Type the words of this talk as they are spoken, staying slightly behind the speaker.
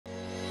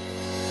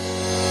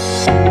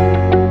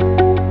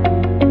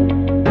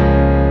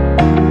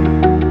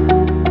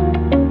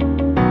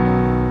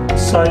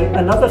So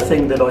another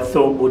thing that I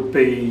thought would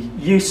be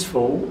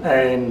useful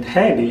and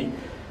handy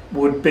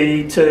would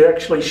be to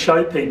actually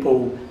show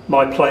people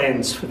my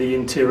plans for the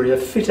interior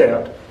fit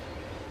out.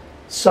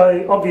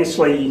 So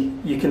obviously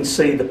you can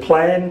see the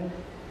plan,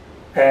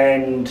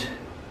 and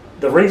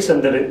the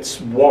reason that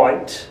it's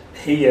white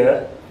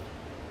here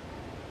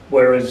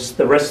whereas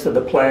the rest of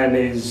the plan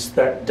is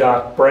that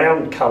dark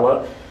brown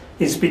colour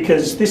is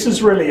because this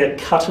is really a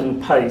cut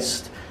and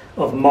paste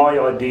of my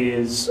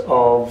ideas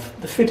of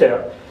the fit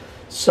out.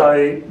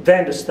 So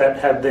Van der Stat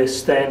have their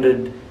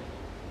standard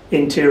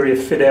interior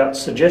fit out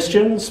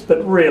suggestions,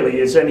 but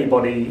really, as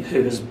anybody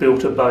who has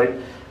built a boat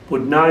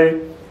would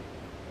know,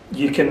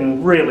 you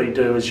can really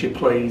do as you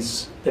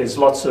please. There's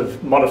lots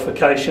of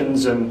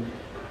modifications and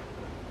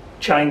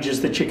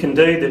changes that you can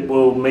do that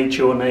will meet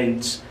your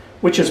needs,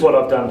 which is what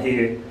I've done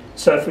here.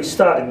 So if we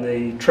start in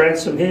the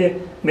transom here,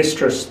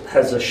 Mistress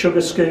has a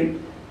sugar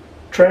scoop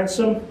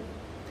transom.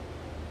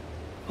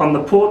 On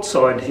the port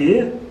side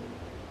here,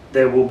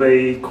 there will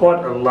be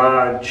quite a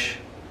large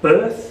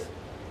berth.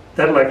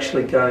 That'll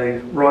actually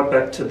go right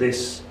back to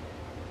this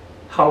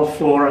hull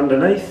floor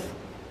underneath.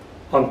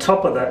 On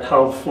top of that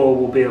hull floor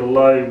will be a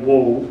low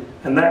wall,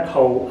 and that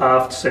whole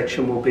aft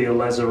section will be a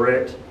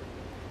lazarette.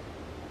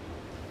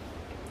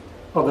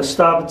 On the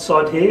starboard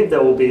side here,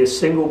 there will be a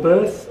single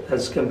berth,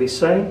 as can be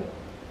seen.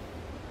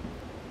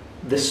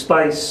 The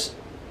space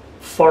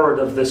forward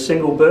of the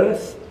single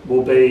berth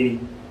will be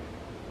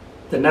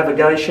the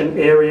navigation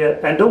area,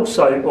 and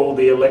also all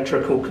the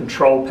electrical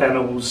control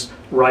panels,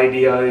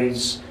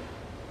 radios,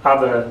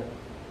 other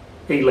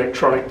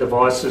electronic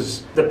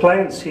devices. The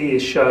plans here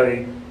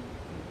show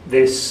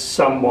this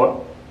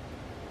somewhat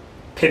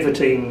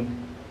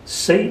pivoting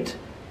seat,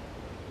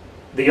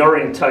 the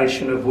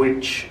orientation of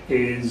which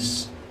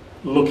is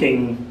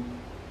looking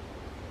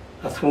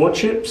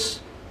athwartships.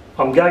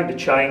 I'm going to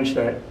change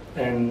that,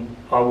 and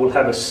I will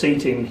have a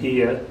seat in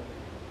here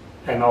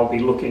and I'll be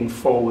looking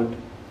forward,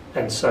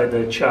 and so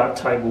the chart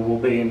table will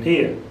be in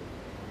here.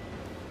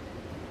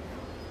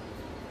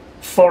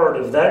 Forward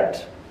of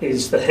that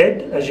is the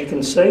head, as you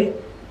can see,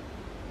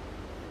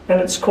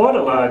 and it's quite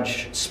a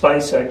large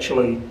space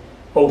actually,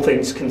 all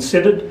things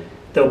considered.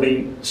 There'll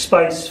be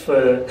space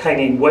for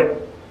hanging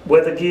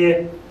weather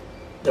gear,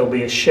 there'll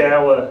be a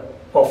shower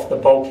off the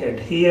bulkhead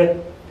here,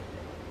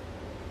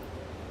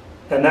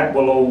 and that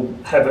will all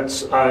have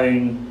its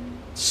own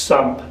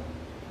sump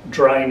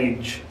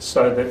drainage,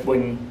 so that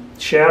when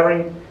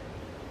showering,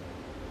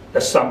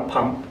 a sump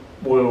pump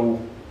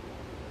will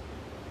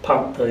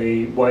pump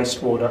the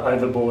wastewater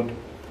overboard.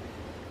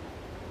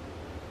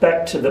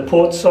 Back to the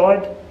port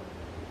side,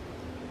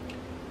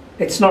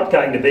 it's not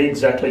going to be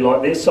exactly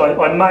like this.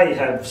 I may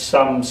have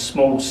some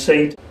small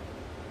seat,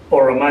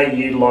 or I may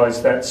utilise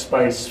that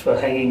space for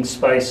hanging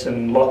space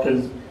and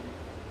lockers.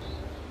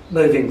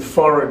 Moving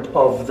forward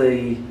of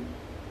the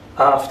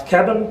aft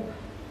cabin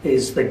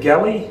is the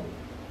galley,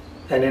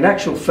 and in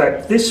actual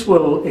fact this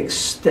will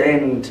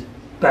extend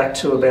back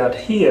to about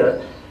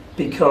here,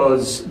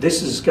 because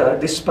this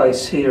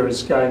space here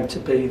is going to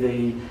be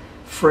the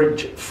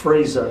fridge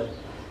freezer.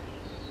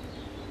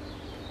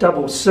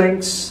 Double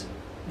sinks,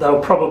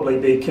 they'll probably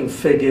be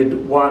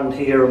configured one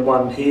here and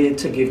one here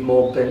to give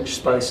more bench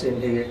space in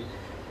here.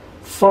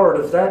 Forward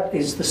of that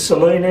is the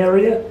saloon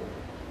area,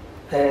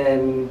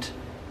 and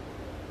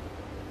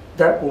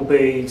that will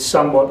be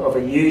somewhat of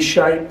a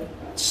U-shape,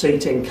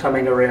 seating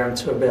coming around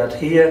to about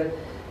here.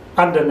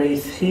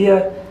 Underneath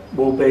here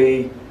will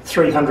be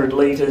 300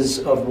 litres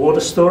of water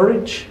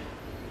storage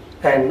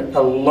and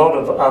a lot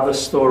of other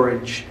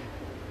storage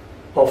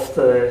off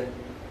the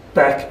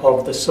back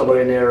of the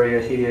saloon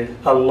area here,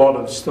 a lot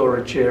of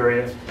storage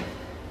area.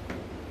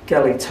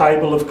 Galley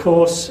table, of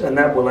course, and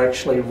that will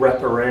actually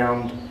wrap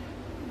around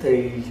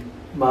the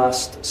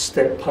mast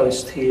step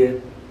post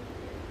here.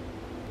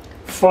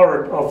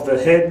 Forward of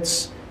the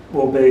heads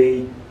will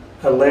be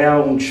a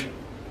lounge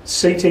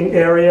seating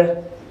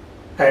area,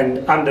 and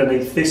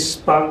underneath this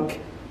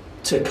bunk,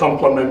 to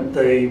complement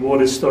the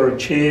water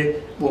storage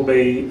here, will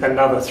be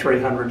another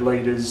 300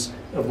 litres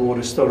of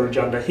water storage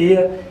under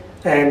here,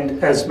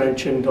 and as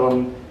mentioned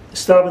on the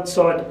starboard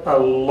side, a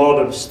lot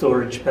of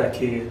storage back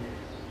here.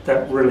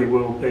 That really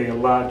will be a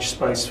large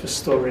space for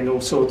storing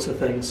all sorts of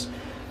things.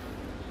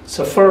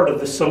 So forward of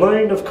the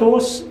saloon, of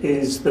course,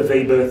 is the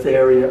V-berth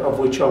area, of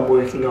which I'm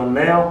working on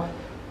now,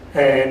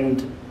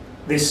 and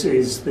this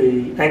is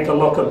the anchor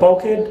locker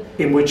bulkhead,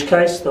 in which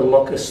case the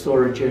locker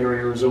storage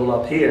area is all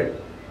up here.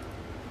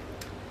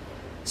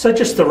 So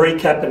just to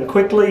recap and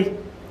quickly,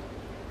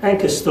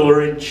 anchor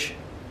storage,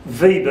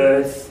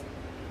 V-berth,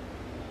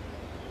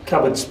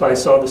 cupboard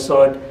space either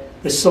side,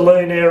 the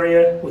saloon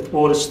area with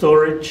water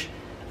storage.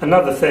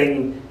 Another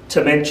thing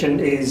to mention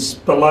is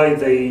below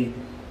the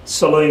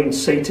saloon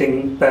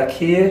seating back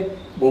here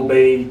will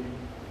be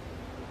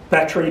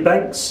battery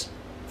banks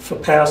for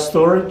power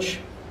storage.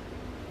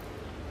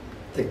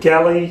 The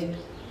galley,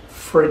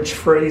 fridge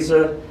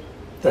freezer,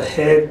 the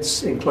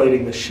heads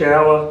including the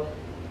shower,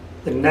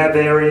 the nav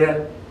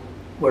area,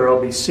 where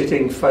I'll be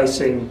sitting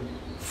facing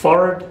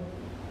forward,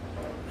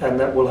 and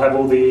that will have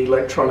all the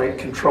electronic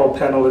control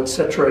panel,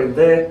 etc. in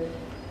there.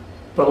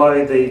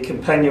 Below the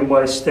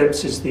companionway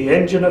steps is the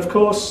engine, of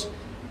course.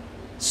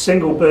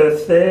 Single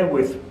berth there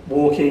with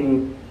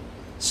walking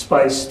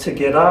space to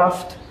get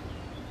aft,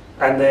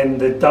 and then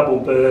the double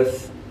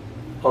berth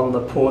on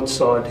the port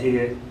side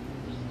here.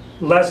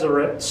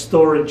 Lazarette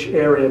storage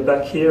area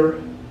back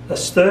here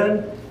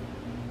astern,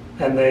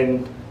 and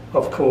then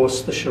of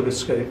course the sugar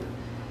scoop.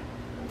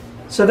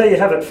 So there you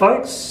have it,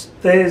 folks.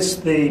 There's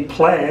the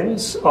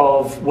plans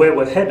of where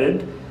we're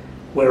headed,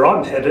 where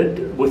I'm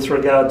headed with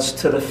regards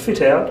to the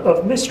fit out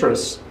of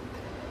Mistress.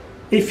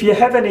 If you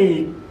have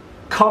any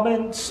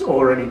comments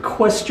or any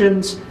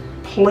questions,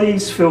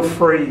 please feel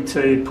free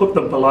to put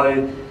them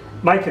below,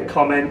 make a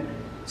comment,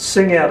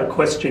 sing out a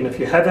question if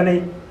you have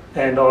any,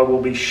 and I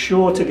will be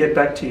sure to get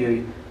back to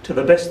you to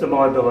the best of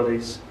my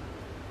abilities.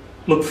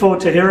 Look forward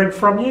to hearing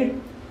from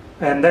you,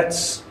 and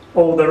that's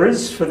all there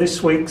is for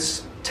this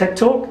week's Tech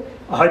Talk.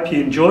 I hope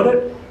you enjoyed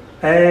it,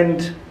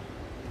 and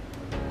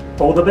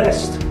all the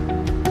best.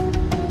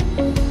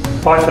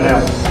 Bye for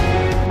now.